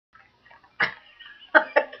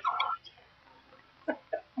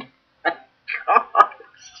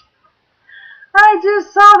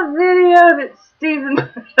that Stephen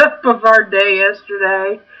put up of our day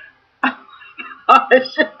yesterday. Oh my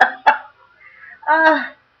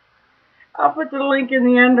gosh. I'll put the link in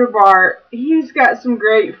the underbar. He's got some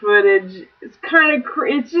great footage. It's kind of,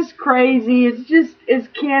 it's just crazy. It's just as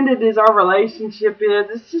candid as our relationship is.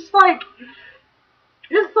 It's just like,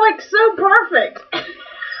 it's like so perfect.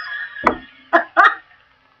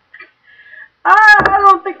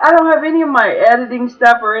 I don't have any of my editing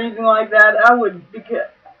stuff or anything like that.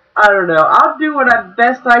 I don't know. I'll do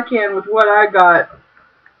best I can with what I got.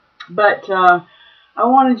 But I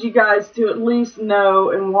wanted you guys to at least know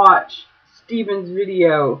and watch Steven's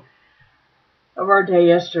video of our day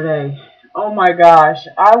yesterday. Oh my gosh.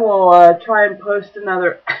 I will try and post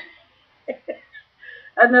another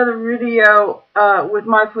video with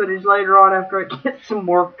my footage later on after I get some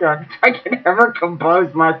work done. If I can ever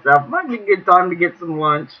compose myself. Might be a good time to get some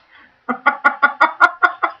lunch.